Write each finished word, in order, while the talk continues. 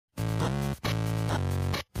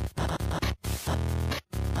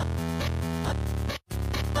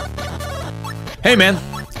Hey man,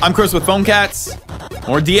 I'm Chris with Foam Cats,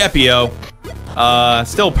 or Diepio.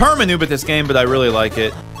 Still perma-noob at this game, but I really like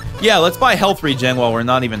it. Yeah, let's buy health regen while we're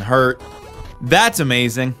not even hurt. That's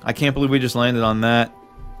amazing. I can't believe we just landed on that.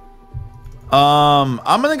 I'm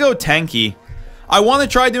gonna go tanky. I want to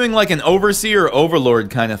try doing like an Overseer or Overlord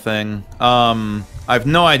kind of thing. I have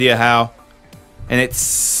no idea how. And it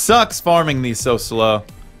sucks farming these so slow.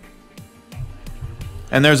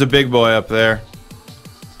 And there's a big boy up there.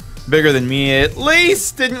 Bigger than me at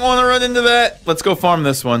least. Didn't want to run into that. Let's go farm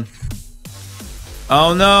this one.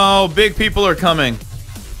 Oh no, big people are coming.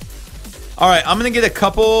 Alright, I'm going to get a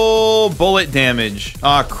couple bullet damage.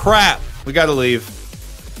 Aw, crap. We got to leave.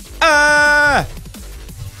 Ah!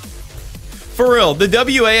 For real, the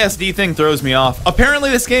WASD thing throws me off.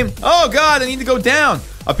 Apparently this game... Oh god, I need to go down.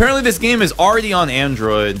 Apparently this game is already on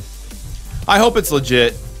Android. I hope it's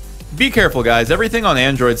legit. Be careful, guys. Everything on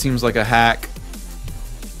Android seems like a hack.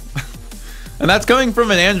 And that's coming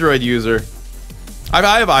from an Android user.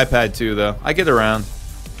 I have iPad too, though. I get around.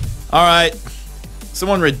 Alright.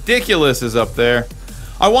 Someone ridiculous is up there.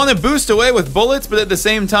 I want to boost away with bullets, but at the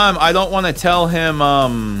same time, I don't want to tell him,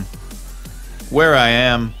 where I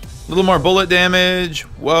am. A little more bullet damage.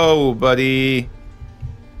 Whoa, buddy.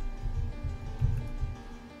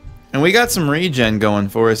 And we got some regen going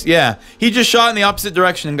for us. Yeah, he just shot in the opposite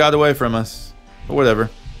direction and got away from us. But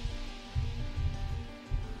whatever.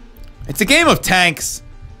 It's a game of tanks.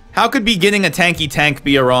 How could be getting a tanky tank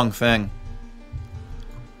be a wrong thing?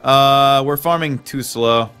 We're farming too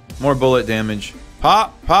slow. More bullet damage.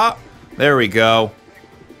 Pop, pop. There we go.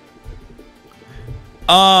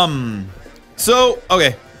 So,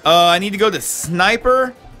 okay. I need to go to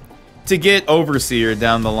Sniper to get Overseer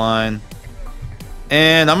down the line.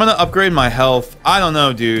 And I'm gonna upgrade my health. I don't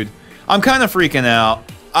know, dude. I'm kind of freaking out.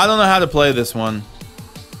 I don't know how to play this one.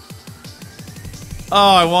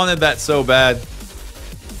 Oh, I wanted that so bad.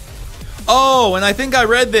 Oh, and I think I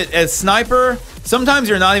read that as Sniper, sometimes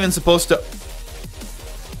you're not even supposed to...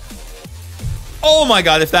 Oh my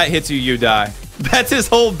god, if that hits you, you die. That's his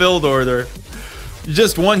whole build order.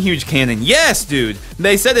 Just one huge cannon. Yes, dude.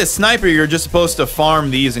 They said as Sniper, you're just supposed to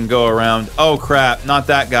farm these and go around. Oh crap, not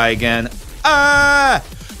that guy again. Ah!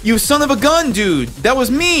 You son of a gun, dude! That was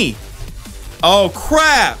me! Oh,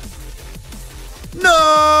 crap!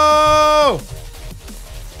 No!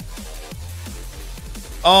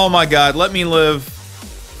 Oh my god, let me live.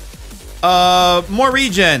 More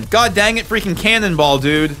regen. God dang it, freaking cannonball,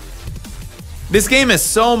 dude. This game is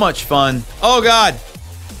so much fun. Oh god.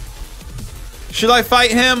 Should I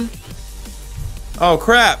fight him? Oh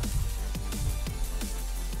crap.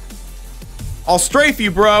 I'll strafe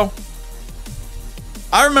you, bro.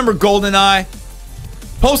 I remember GoldenEye.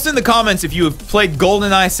 Post in the comments if you have played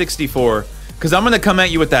GoldenEye 64. Because I'm going to come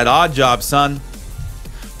at you with that odd job, son.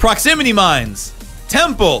 Proximity mines.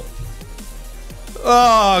 Temple.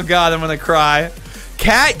 Oh, God, I'm going to cry.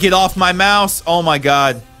 Cat, get off my mouse. Oh, my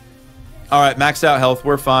God. All right, maxed out health.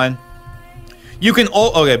 We're fine. You can...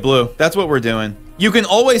 Okay, blue. That's what we're doing. You can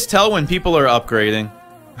always tell when people are upgrading.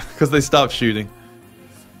 Because they stop shooting.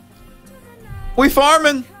 We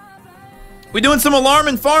farming. We doing some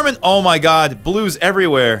alarming farming. Oh my god, blues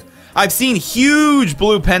everywhere. I've seen huge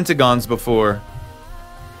blue pentagons before.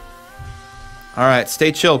 Alright,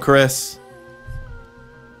 stay chill, Chris.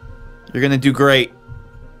 You're gonna do great.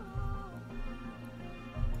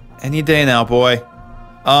 Any day now, boy.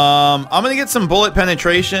 I'm gonna get some bullet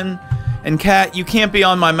penetration. And Cat, you can't be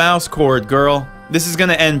on my mouse cord, girl. This is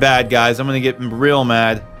gonna end bad, guys. I'm gonna get real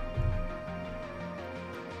mad.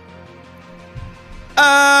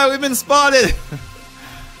 Ah, we've been spotted.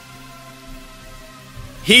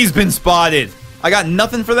 He's been spotted. I got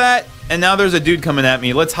nothing for that. And now there's a dude coming at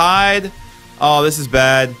me. Let's hide. Oh, this is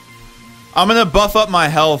bad. I'm going to buff up my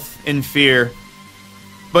health in fear.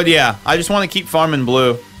 But yeah, I just want to keep farming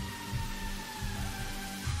blue.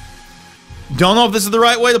 Don't know if this is the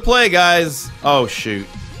right way to play, guys. Oh, shoot.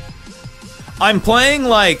 I'm playing,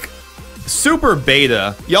 like, super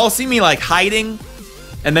beta. Y'all see me, like, hiding?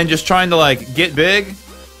 And then just trying to, like, get big?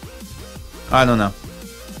 I don't know.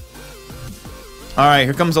 Alright,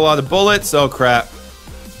 here comes a lot of bullets. Oh, crap.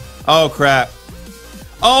 Oh, crap.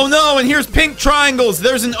 Oh, no, and here's pink triangles.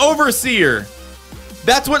 There's an Overseer.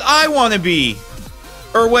 That's what I want to be.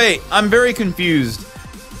 Or wait, I'm very confused.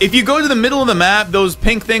 If you go to the middle of the map, those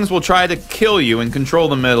pink things will try to kill you and control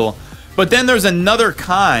the middle. But then there's another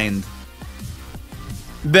kind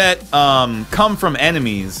that come from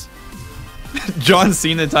enemies. John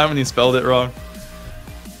Cena time when he spelled it wrong.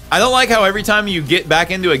 I don't like how every time you get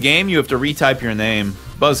back into a game, you have to retype your name.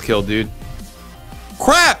 Buzzkill, dude.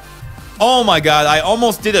 Crap! Oh my god, I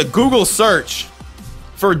almost did a Google search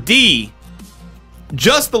for D.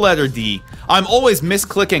 Just the letter D. I'm always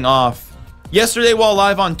misclicking off. Yesterday while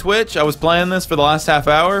live on Twitch, I was playing this for the last half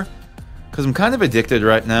hour. Because I'm kind of addicted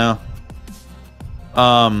right now.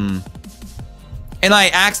 And I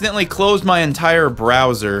accidentally closed my entire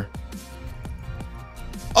browser.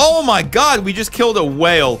 Oh my god, we just killed a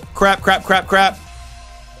whale. Crap, crap, crap, crap.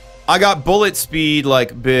 I got bullet speed,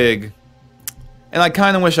 like, big. And I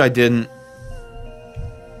kind of wish I didn't.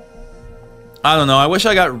 I don't know, I wish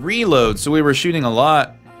I got reload, so we were shooting a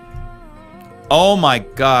lot. Oh my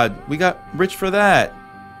god, we got rich for that.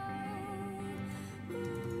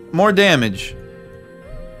 More damage.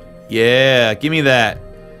 Yeah, give me that.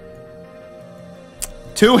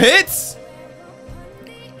 2 hits?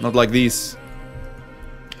 Not like these.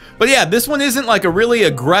 But yeah, this one isn't like a really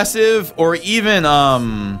aggressive or even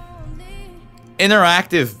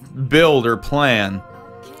interactive build or plan.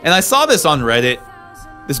 And I saw this on Reddit.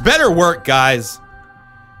 This better work, guys.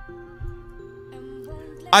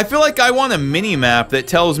 I feel like I want a mini-map that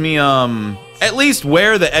tells me at least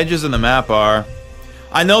where the edges of the map are.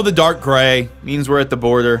 I know the dark gray means we're at the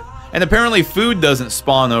border. And apparently food doesn't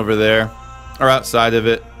spawn over there. Or outside of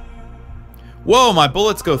it. Whoa, my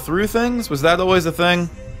bullets go through things? Was that always a thing?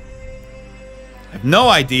 I have no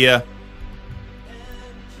idea.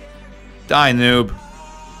 Die, noob.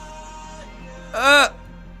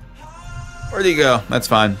 Where'd he go? That's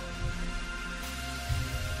fine.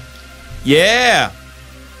 Yeah!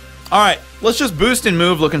 Alright, let's just boost and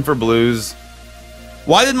move looking for blues.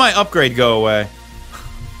 Why did my upgrade go away?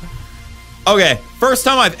 Okay, first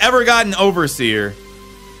time I've ever gotten Overseer.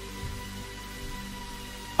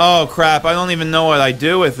 Oh crap, I don't even know what I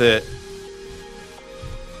do with it.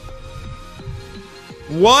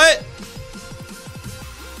 What?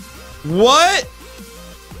 What?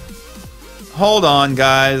 Hold on,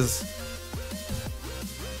 guys.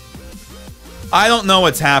 I don't know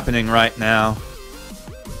what's happening right now.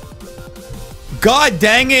 God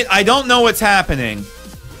dang it, I don't know what's happening.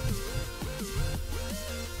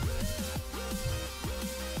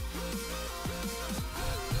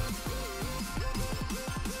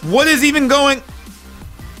 What is even going...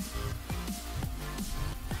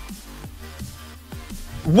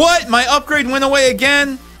 What? My upgrade went away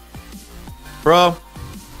again? Bro.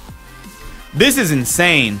 This is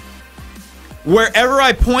insane. Wherever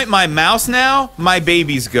I point my mouse now, my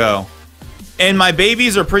babies go. And my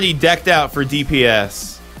babies are pretty decked out for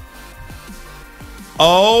DPS.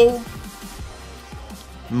 Oh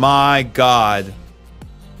my god.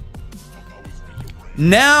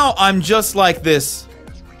 Now I'm just like this.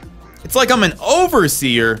 It's like I'm an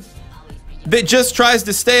overseer that just tries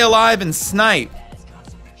to stay alive and snipe.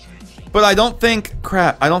 But I don't think...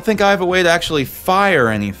 Crap, I don't think I have a way to actually fire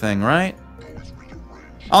anything, right?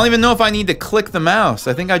 I don't even know if I need to click the mouse.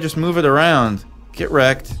 I think I just move it around. Get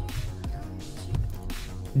wrecked.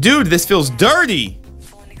 Dude, this feels dirty!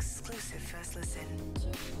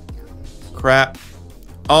 Crap.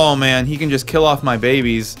 Oh man, he can just kill off my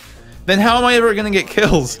babies. Then how am I ever gonna get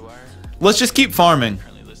kills? Let's just keep farming.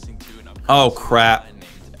 Oh crap.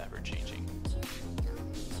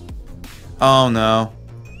 Oh no.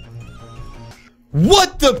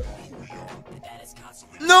 What the?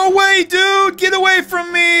 No way, dude! Get away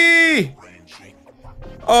from me!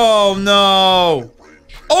 Oh no.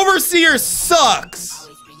 Overseer sucks!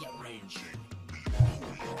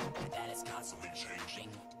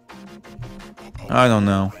 I don't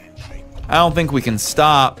know. I don't think we can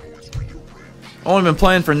stop. I've only been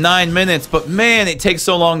playing for 9 minutes, but man, it takes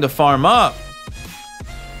so long to farm up.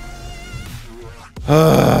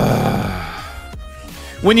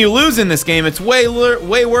 When you lose in this game, it's way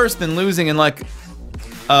worse than losing in like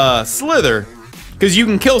Slither, because you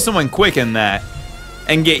can kill someone quick in that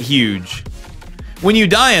and get huge. When you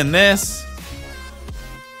die in this,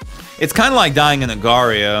 it's kind of like dying in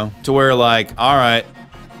Agario, to where like, all right,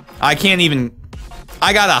 I can't even.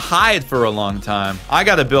 I gotta hide for a long time. I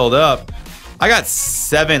gotta build up. I got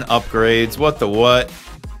 7 upgrades. What the what?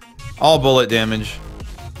 All bullet damage.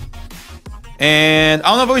 And I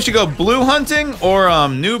don't know if we should go blue hunting or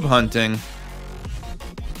noob hunting.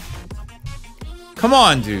 Come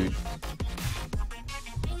on, dude.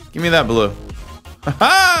 Give me that blue.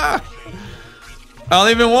 I don't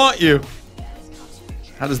even want you.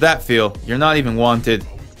 How does that feel? You're not even wanted.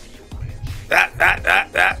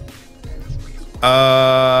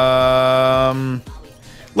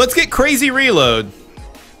 Let's get crazy reload.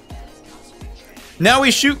 Now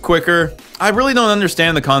we shoot quicker. I really don't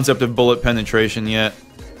understand the concept of bullet penetration yet.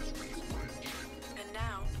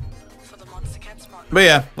 But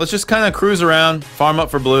yeah, let's just kind of cruise around, farm up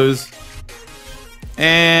for blues.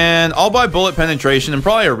 And I'll buy bullet penetration and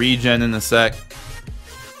probably a regen in a sec.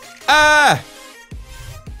 Ah!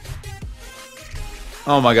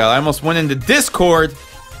 Oh my god, I almost went into Discord.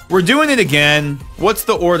 We're doing it again. What's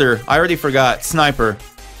the order? I already forgot. Sniper.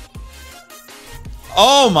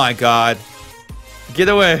 Oh my god. Get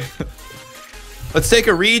away. Let's take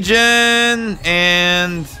a regen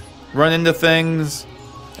and run into things.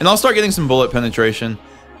 And I'll start getting some bullet penetration.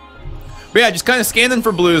 But yeah, just kind of scanning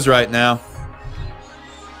for blues right now.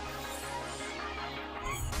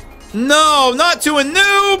 No, not to a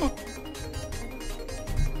noob!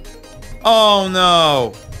 Oh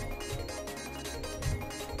no.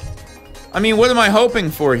 I mean, what am I hoping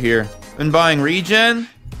for here? And buying regen?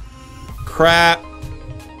 Crap.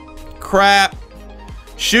 Crap.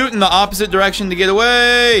 Shoot in the opposite direction to get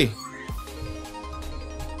away.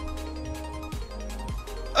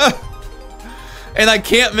 And I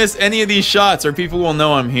can't miss any of these shots or people will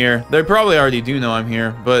know I'm here. They probably already do know I'm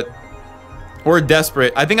here, but we're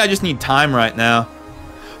desperate. I think I just need time right now.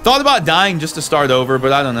 Thought about dying just to start over,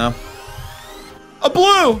 but I don't know. A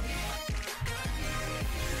blue!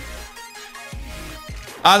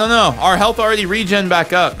 I don't know. Our health already regen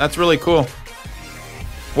back up. That's really cool.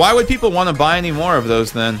 Why would people want to buy any more of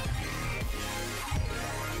those then?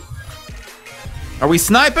 Are we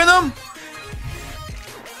sniping them?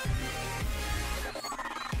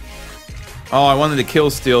 Oh, I wanted to kill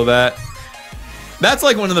steal that. That's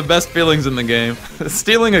like one of the best feelings in the game.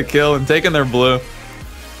 Stealing a kill and taking their blue.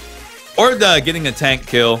 Or getting a tank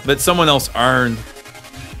kill that someone else earned.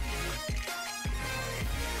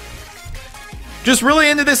 Just really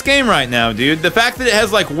into this game right now, dude. The fact that it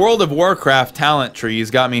has like World of Warcraft talent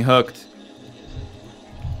trees got me hooked.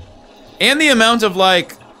 And the amount of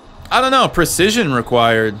like, I don't know, precision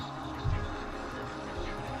required.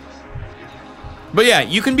 But yeah,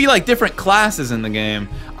 you can be like different classes in the game.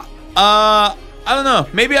 I don't know.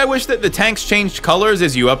 Maybe I wish that the tanks changed colors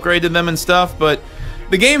as you upgraded them and stuff, but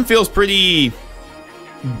the game feels pretty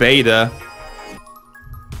beta.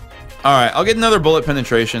 Alright, I'll get another bullet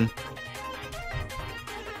penetration.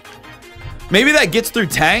 Maybe that gets through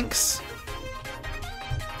tanks?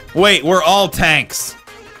 Wait, we're all tanks.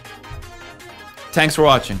 Tanks for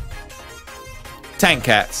watching. Tank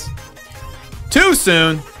cats. Too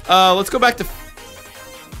soon. Let's go back to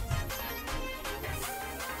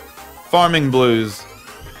farming blues.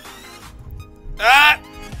 Ah!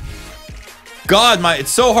 God,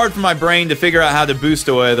 it's so hard for my brain to figure out how to boost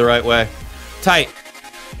away the right way. Tight.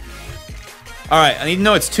 Alright, I need to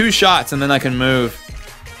know it's 2 shots and then I can move.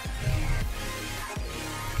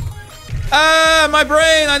 Ah, my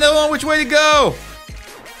brain! I don't know which way to go!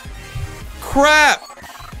 Crap!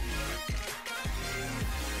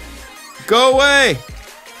 Go away!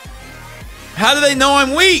 How do they know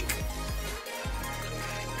I'm weak?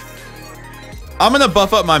 I'm gonna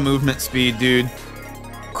buff up my movement speed, dude.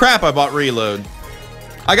 Crap, I bought reload.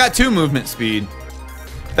 I got 2 movement speed.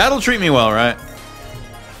 That'll treat me well, right?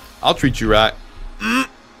 I'll treat you right.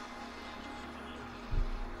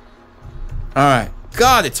 Alright.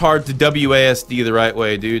 God, it's hard to WASD the right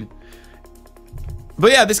way, dude.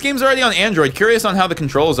 But yeah, this game's already on Android. Curious on how the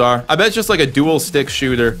controls are. I bet it's just like a dual stick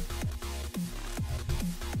shooter.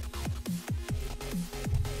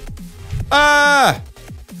 Ah!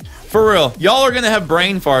 For real, y'all are gonna have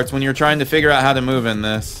brain farts when you're trying to figure out how to move in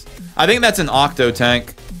this. I think that's an Octo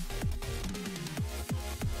tank.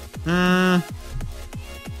 I'm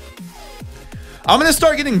gonna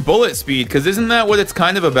start getting bullet speed, because isn't that what it's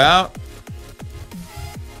kind of about?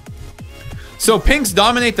 So pinks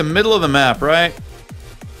dominate the middle of the map, right?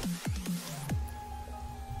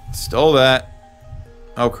 Stole that.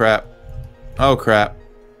 Oh crap. Oh crap.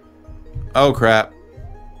 Oh crap.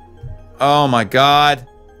 Oh my god.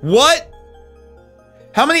 What?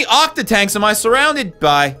 How many Octatanks am I surrounded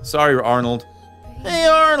by? Sorry, Arnold. Hey,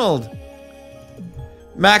 Arnold.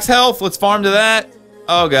 Max health. Let's farm to that.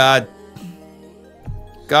 Oh, God.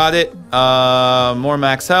 Got it. More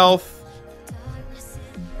max health.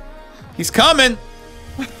 He's coming.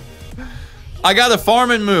 I got to farm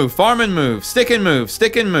and move. Farm and move. Stick and move.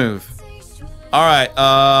 Stick and move. All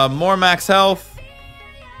right. More max health.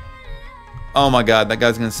 Oh, my God. That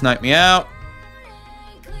guy's going to snipe me out.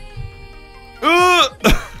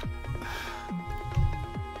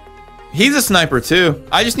 He's a sniper too.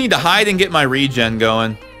 I just need to hide and get my regen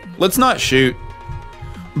going. Let's not shoot.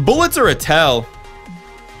 Bullets are a tell.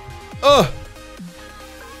 Ugh.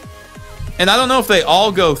 And I don't know if they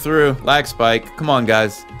all go through. Lag spike. Come on,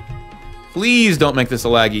 guys. Please don't make this a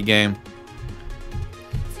laggy game.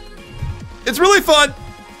 It's really fun.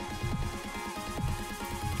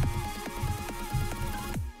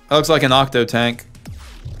 That looks like an Octo tank.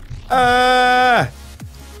 I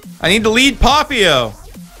need to lead Papio.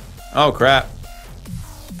 Oh, crap.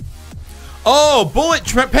 Oh, bullet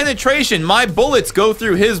penetration. My bullets go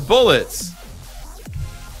through his bullets.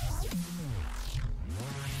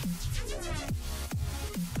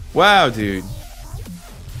 Wow, dude.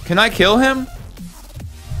 Can I kill him?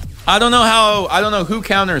 I don't know who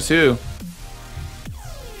counters who.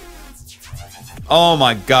 Oh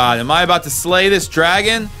my god, am I about to slay this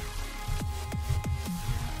dragon?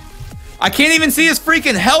 I can't even see his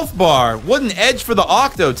freaking health bar. What an edge for the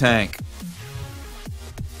Octo Tank.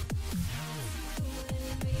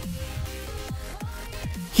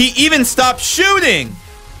 He even stopped shooting.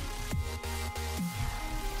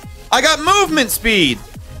 I got movement speed.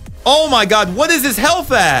 Oh my god, what is his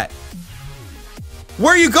health at?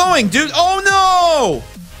 Where are you going, dude? Oh no!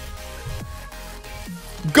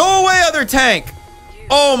 Go away, other tank.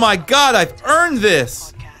 Oh my god, I've earned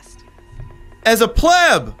this. As a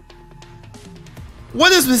pleb.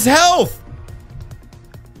 What is his health?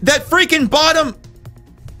 That freaking bottom.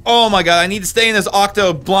 Oh my god, I need to stay in this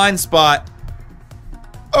Octo blind spot.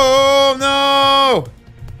 Oh no!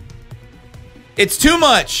 It's too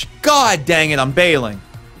much. God dang it, I'm bailing.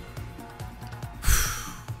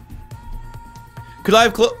 Could I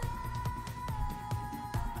have what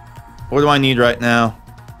do I need right now?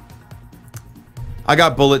 I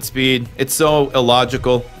got bullet speed. It's so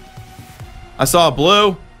illogical. I saw a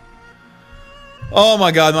blue. Oh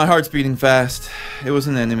my god, my heart's beating fast. It was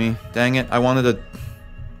an enemy. Dang it. I wanted a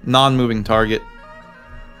non-moving target.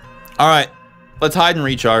 Alright. Let's hide and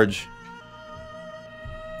recharge.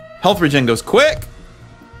 Health regen goes quick.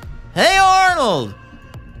 Hey Arnold!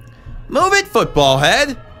 Move it, football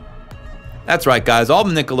head! That's right, guys. All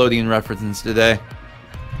the Nickelodeon references today.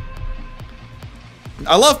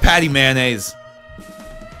 I love Patty Mayonnaise.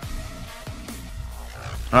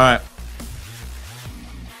 Alright.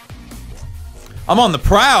 I'm on the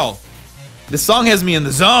prowl. This song has me in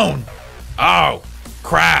the zone. Oh,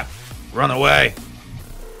 crap. Run away.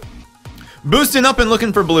 Boosting up and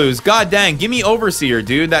looking for blues. God dang, give me Overseer,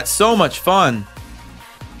 dude. That's so much fun.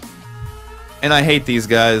 And I hate these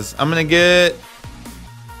guys. I'm gonna get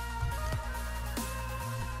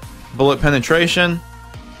bullet penetration.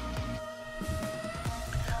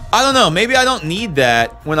 I don't know. Maybe I don't need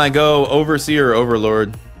that when I go Overseer or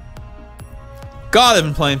Overlord. God, I've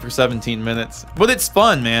been playing for 17 minutes. But it's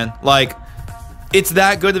fun, man. Like, it's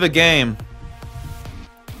that good of a game.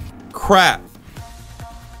 Crap.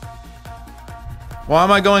 Why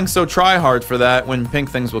am I going so try-hard for that when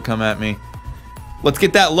pink things will come at me? Let's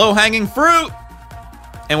get that low-hanging fruit.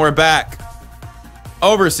 And we're back.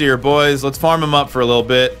 Overseer, boys. Let's farm him up for a little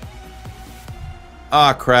bit.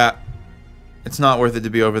 Ah, crap. It's not worth it to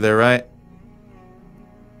be over there, right?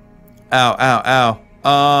 Ow, ow,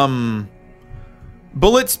 ow.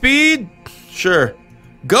 Bullet speed? Sure.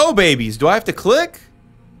 Go, babies. Do I have to click?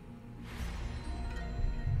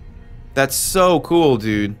 That's so cool,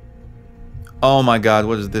 dude. Oh my god,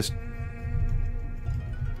 what is this?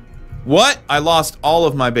 What? I lost all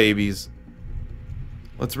of my babies.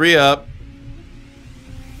 Let's re-up.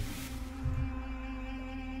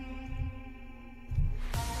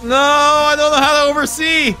 No, I don't know how to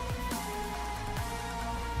oversee.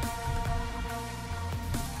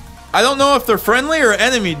 I don't know if they're friendly or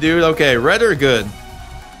enemy, dude. Okay, red or good.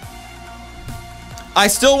 I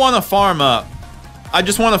still want to farm up. I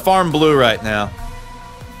just want to farm blue right now.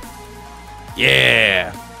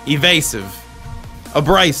 Yeah. Evasive.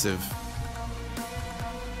 Abrasive.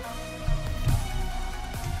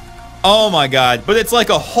 Oh my god. But it's like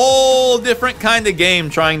a whole different kind of game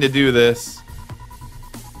trying to do this.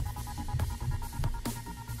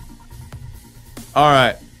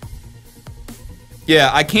 Alright. Yeah,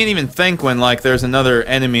 I can't even think when, like, there's another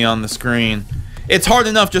enemy on the screen. It's hard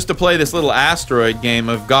enough just to play this little asteroid game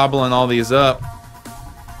of gobbling all these up.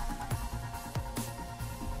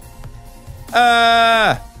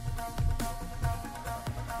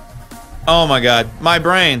 Oh my god. My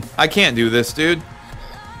brain. I can't do this, dude.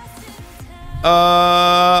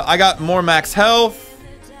 I got more max health.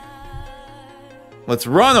 Let's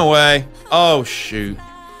run away. Oh, shoot.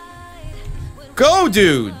 Go,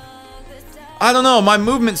 dude! I don't know. My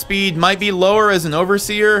movement speed might be lower as an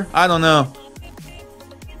Overseer. I don't know.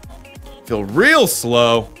 Feel real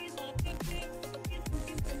slow.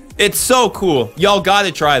 It's so cool. Y'all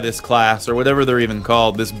gotta try this class, or whatever they're even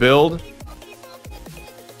called. This build.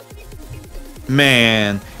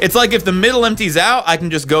 Man. It's like if the middle empties out, I can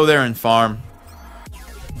just go there and farm.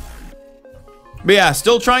 But yeah,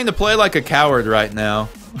 still trying to play like a coward right now.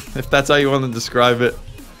 If that's how you want to describe it.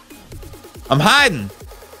 I'm hiding.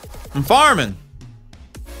 I'm farming.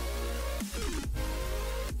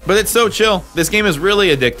 But it's so chill. This game is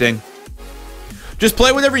really addicting. Just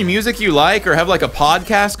play whatever music you like or have like a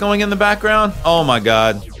podcast going in the background. Oh my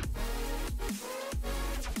God.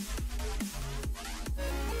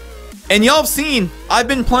 And y'all have seen, I've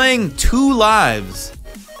been playing 2 lives.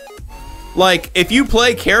 Like, if you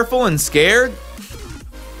play careful and scared,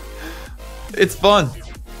 it's fun.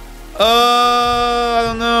 I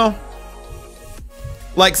don't know.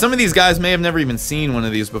 Like, some of these guys may have never even seen one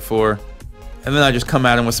of these before. And then I just come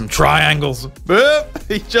at him with some triangles.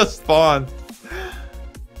 He just spawned.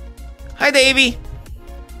 Hi, Davey.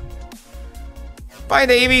 Bye,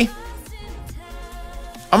 Davey.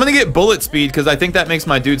 I'm gonna get bullet speed because I think that makes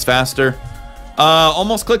my dudes faster.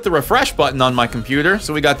 Almost clicked the refresh button on my computer,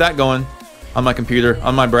 so we got that going on my computer,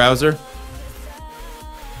 on my browser.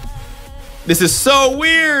 This is so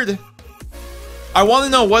weird. I want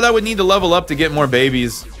to know what I would need to level up to get more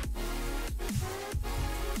babies.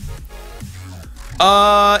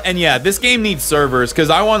 And yeah, this game needs servers because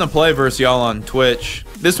I want to play versus y'all on Twitch.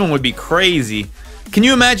 This one would be crazy. Can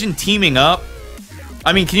you imagine teaming up?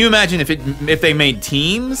 I mean, can you imagine if they made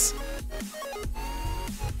teams?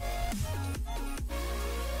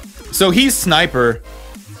 So he's sniper.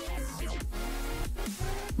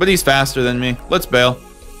 But he's faster than me. Let's bail.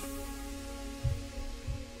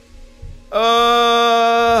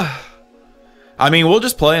 I mean, we'll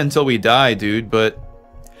just play until we die, dude, but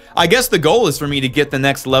I guess the goal is for me to get the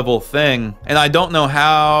next level thing, and I don't know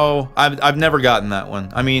how. I've never gotten that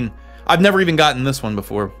one. I mean, I've never even gotten this one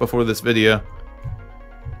before this video.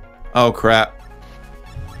 Oh, crap.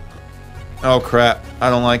 Oh, crap. I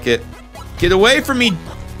don't like it. Get away from me!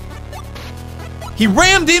 He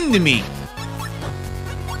rammed into me!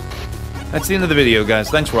 That's the end of the video, guys.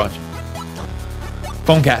 Thanks for watching.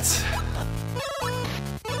 Phone cats.